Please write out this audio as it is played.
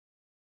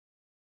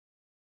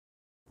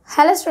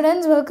Hello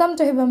students, welcome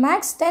to Hiba Max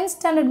 10th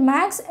standard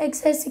Max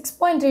exercise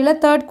 6.3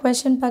 third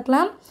question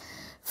பார்க்கலாம்.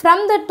 From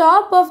the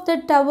top of the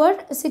tower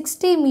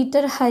 60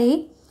 meter high,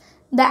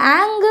 the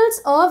angles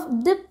of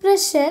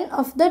depression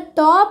of the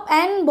top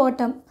and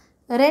bottom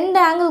ரெண்டு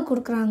angle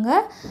கொடுக்குறாங்க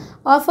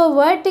of a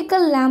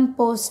vertical lamp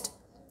post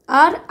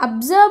are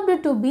observed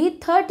to be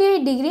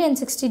 38 degree and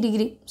 60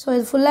 degree. So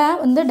இது ஃபுல்லாக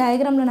வந்து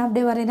டயக்ராமில் நான்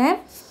அப்படியே வரைகிறேன்.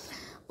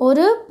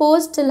 ஒரு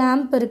post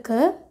lamp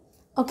இருக்குது,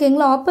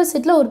 ஓகேங்களா.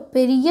 ஆப்போசிட்டில் ஒரு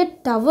பெரிய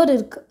டவர்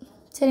இருக்குது,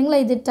 சரிங்களா.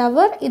 இது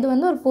டவர், இது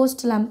வந்து ஒரு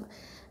போஸ்ட் லேம்ப்.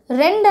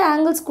 ரெண்டு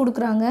ஆங்கிள்ஸ்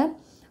கொடுக்குறாங்க.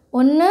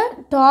 ஒன்று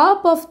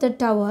டாப் ஆஃப் த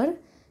டவர்,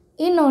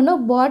 இன்னொன்று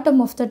bottom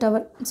of the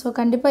tower. So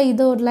கண்டிப்பாக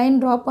இது ஒரு லைன்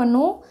ட்ரா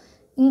பண்ணும்,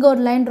 இங்கே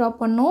ஒரு லைன் ட்ரா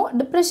பண்ணும்,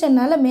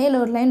 டிப்ரெஷனால் மேலே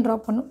ஒரு லைன் ட்ரா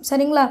பண்ணும்,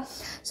 சரிங்களா.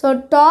 ஸோ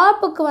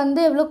டாப்புக்கு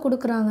வந்து எவ்வளோ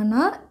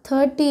கொடுக்குறாங்கன்னா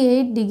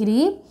 38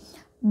 டிகிரி,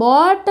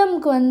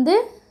 பாட்டமுக்கு வந்து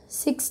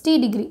 60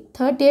 டிகிரி.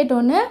 38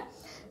 ஒன்று,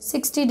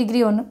 60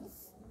 டிகிரி ஒன்று.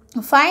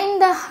 Find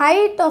the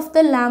height of the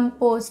lamb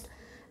post.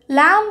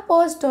 Lamp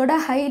போஸ்ட்டோட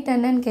height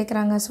என்னன்னு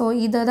கேட்குறாங்க. ஸோ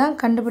இதை தான்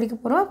கண்டுபிடிக்க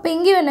போகிறோம். இப்போ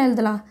இங்கேயும் என்ன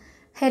எழுதலாம்,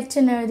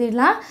 ஹெச்ன்னு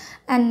எழுதிடலாம்.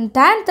 அண்ட்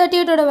tan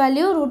 38ஓட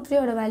வேல்யூ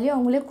 √3 வேல்யூ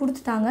அவங்களே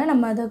கொடுத்துட்டாங்க,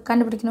 நம்ம அதை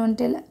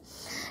கண்டுபிடிக்கணுன்ட்டு இல்லை.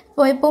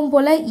 இப்போ எப்பவும்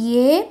போல்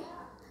ஏ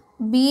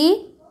பி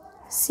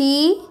சி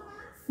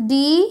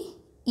டி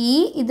இ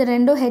இது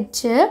ரெண்டும்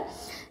ஹெச்சு,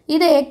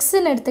 இதை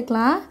எக்ஸுன்னு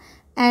எடுத்துக்கலாம்.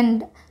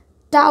 அண்ட்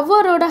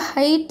டவரோட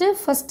ஹைட்டு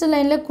ஃபஸ்ட்டு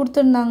லைனில்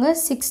கொடுத்துருந்தாங்க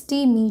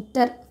 60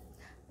 மீட்டர்.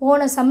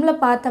 போன சம்மில்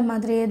பார்த்த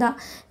மாதிரியே தான்.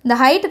 இந்த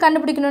ஹைட்டு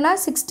கண்டுபிடிக்கணுன்னா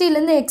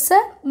 60லேருந்து எக்ஸை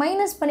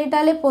மைனஸ்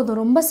பண்ணிட்டாலே போதும்,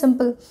 ரொம்ப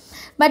சிம்பிள்.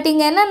 பட்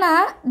இங்கே என்னென்னா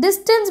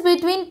distance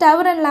between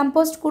tower and lamp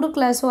post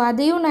கொடுக்கல. ஸோ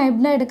அதையும் நான்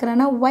எப்படி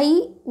எடுக்கிறேன்னா ஒய்,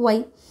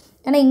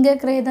 ஏன்னா இங்கே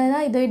இருக்கிற இதை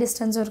தான் இதே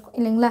டிஸ்டன்ஸும் இருக்கும்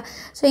இல்லைங்களா.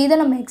 ஸோ இதை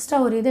நம்ம எக்ஸ்ட்ரா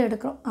ஒரு இது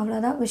எடுக்கிறோம்,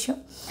 அவ்வளோதான் விஷயம்.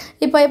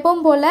 இப்போ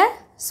எப்பவும் போல்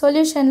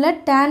சொல்யூஷனில்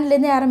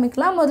டேன்லேருந்தே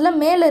ஆரம்பிக்கலாம். முதல்ல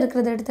மேலே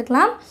இருக்கிறத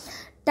எடுத்துக்கலாம்.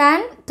 tan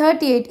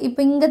 38,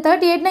 இப்போ இங்கே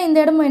 38னா இந்த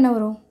இடமும் என்ன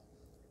வரும்,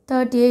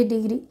 38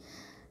 டிகிரி.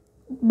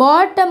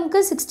 பாட்டமுக்கு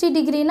 60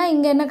 டிகிரினா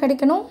இங்கே என்ன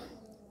கிடைக்கணும்,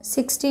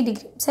 60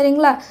 டிகிரி,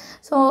 சரிங்களா.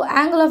 ஸோ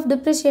ஆங்கிள் ஆஃப்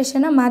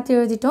டிப்ரிசியேஷனை மாற்றி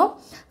எழுதிட்டோம்.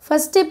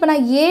 ஃபஸ்ட்டு இப்போ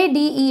நான்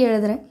ஏடிஇ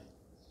எழுதுகிறேன்.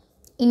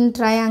 இன்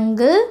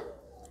triangle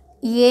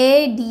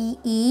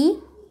ADE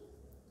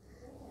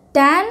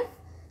tan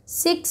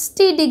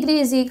 60 degree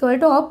is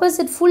equal to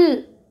opposite full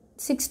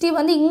 60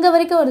 வந்து இங்கே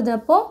வரைக்கும் வருது.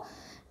 அப்போது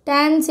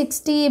tan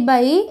 60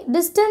 by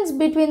distance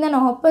between an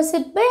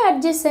opposite by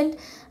adjacent.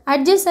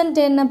 adjacent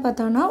என்ன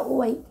பார்த்தோன்னா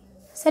y,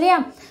 சரியா.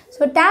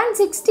 ஸோ tan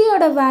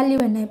 60ஓட வேல்யூ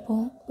என்ன, இப்போ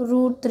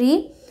 √3,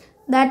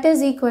 that is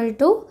equal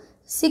to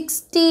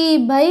 60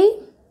 by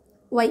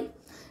y.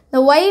 இந்த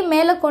y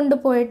மேலே கொண்டு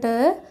போயிட்டு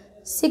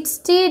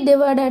 60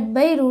 divided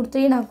by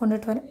 √3 நான்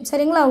கொண்டுட்டு வரேன்,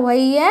 சரிங்களா.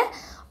 y-ஐ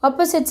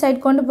ஆப்போசிட்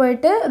சைட் கொண்டு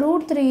போயிட்டு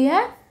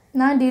 √3-ஐ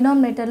நான்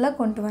டினாமினேட்டரில்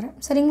கொண்டு வரேன்,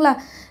 சரிங்களா.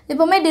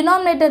 இப்போவுமே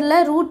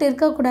டினாமினேட்டரில் ரூட்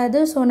இருக்கக்கூடாது.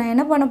 ஸோ நான்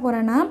என்ன பண்ண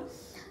போகிறேன்னா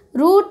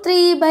 √3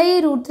 by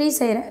 √3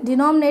 செய்கிறேன்,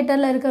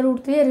 டினாமினேட்டரில் இருக்க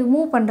 √3-ஐ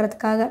ரிமூவ்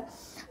பண்ணுறதுக்காக.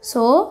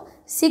 So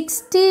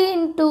 60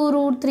 into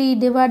 √3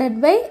 divided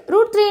by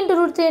 √3 into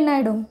 √3 என்ன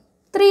ஆகிடும்,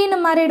 3ன்னு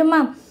மாறிடுமா.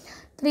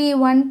 3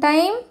 1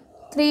 time,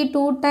 3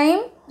 2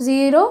 time,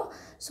 0.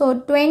 ஸோ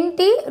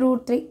 20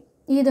 √3.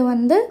 இது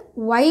வந்து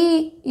y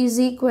is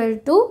equal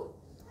to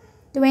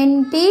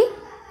 20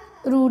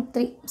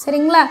 √3,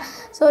 சரிங்களா.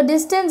 ஸோ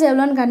டிஸ்டன்ஸ்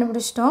எவ்வளோன்னு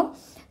கண்டுபிடிச்சிட்டோம்.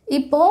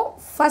 இப்போது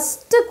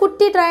ஃபஸ்ட்டு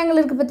குட்டி ட்ரையாங்கிள்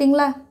இருக்குது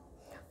பார்த்தீங்களா,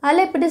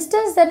 அதில் இப்போ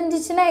டிஸ்டன்ஸ்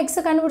தெரிஞ்சிச்சுன்னா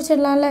எக்ஸை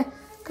கண்டுபிடிச்சிடலாம்ல.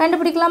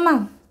 கண்டுபிடிக்கலாமா.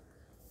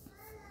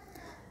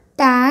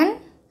 tan,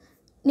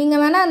 நீங்கள்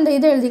வேணால் அந்த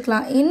இதை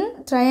எழுதிக்கலாம். இன்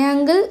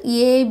triangle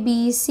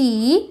ABC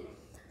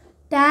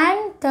tan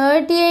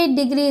 38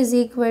 degree is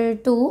equal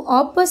to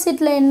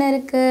ஆப்போசிட்டில் என்ன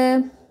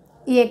இருக்குது,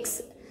 எக்ஸ்.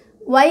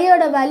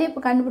 ஒய்யோட வேல்யூ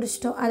இப்போ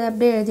கண்டுபிடிச்சிட்டோம், அதை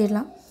அப்படியே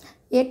எழுதிடலாம்.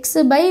 x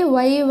by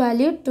y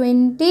value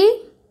 20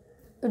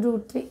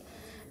 √3.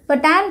 இப்போ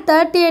tan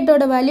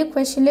 38ஓட வேல்யூ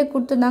கொஷின்லேயே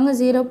கொடுத்துருந்தாங்க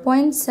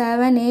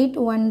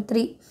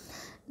 0.7813.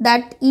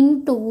 தட்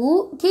இன்டூ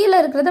கீழே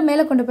இருக்கிறத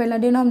மேலே கொண்டு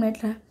போயிடலாம்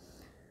denominator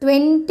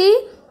 20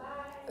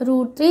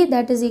 √3,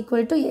 that is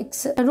equal to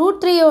X.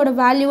 √3ஓட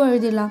வேல்யூவும்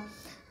எழுதிடலாம்.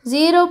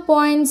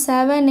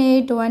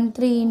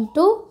 0.7813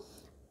 into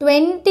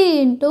 20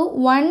 into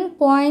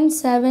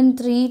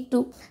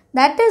 1.732,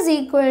 that is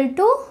equal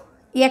to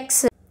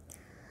X.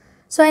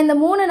 So இந்த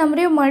மூணு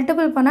நம்பரையும்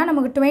மல்டிபிள் பண்ணால்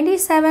நமக்கு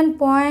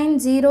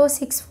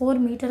 27.064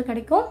 மீட்டர்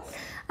கிடைக்கும்.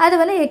 அது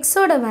வந்து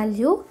எக்ஸோட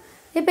வேல்யூ.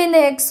 இப்போ இந்த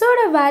எக்ஸோட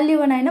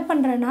வேல்யூவை நான் என்ன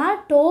பண்ணுறேன்னா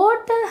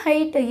டோட்டல்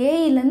ஹைட்டு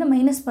ஏஇலேருந்து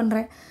மைனஸ்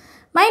பண்ணுறேன்.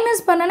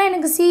 மைனஸ் பண்ணனா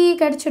எனக்கு சிஇ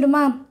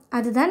கிடச்சிடுமா.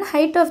 அதுதான்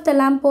height of the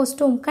lamb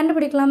போஸ்ட்டும்.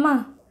 கண்டுபிடிக்கலாமா.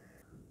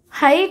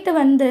 Height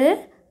வந்து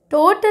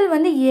டோட்டல்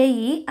வந்து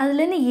ஏஇ,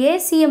 அதுலேருந்து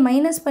ஏசியை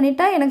மைனஸ்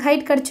பண்ணிட்டா எனக்கு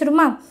height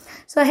கிடச்சிடுமா.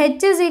 So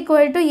H is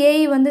equal to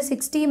AE வந்து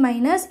 60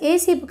 மைனஸ்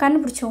ஏசி இப்போ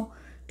கண்டுபிடிச்சோம்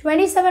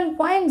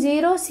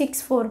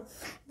 27.064.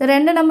 இந்த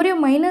ரெண்டு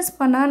நம்பரையும் மைனஸ்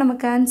பண்ணால்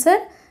நமக்கு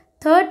ஆன்சர்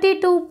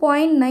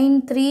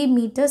 32.93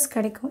 மீட்டர்ஸ்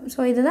கிடைக்கும். ஸோ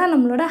இதுதான்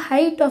நம்மளோட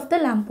height of the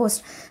lamb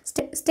post.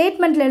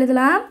 ஸ்டேட்மெண்ட்டில்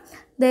எழுதலாம்.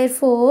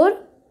 therefore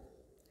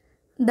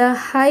the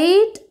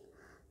height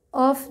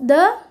of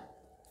the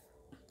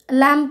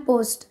lamp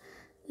post,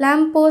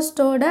 lamp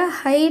postோட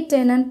height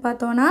என்னன்னு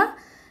பார்த்தோன்னா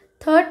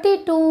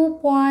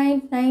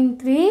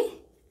 32.93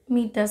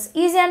 meters.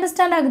 Easy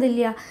understand ஆகுது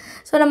இல்லையா?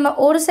 ஸோ நம்ம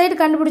ஒரு சைடு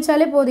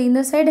கண்டுபிடிச்சாலே போதும்,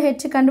 இந்த சைடு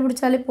ஹெச்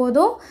கண்டுபிடிச்சாலே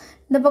போதும்,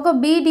 இந்த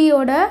பக்கம்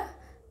பிடியோட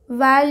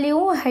வேல்யூ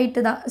ஹைட்டு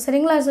தான்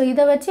சரிங்களா. ஸோ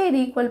இதை வச்சு இது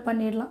ஈக்குவல்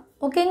பண்ணிடலாம்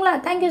ஓகேங்களா.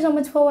 தேங்க்யூ ஸோ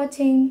மச் ஃபார்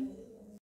வாட்சிங்.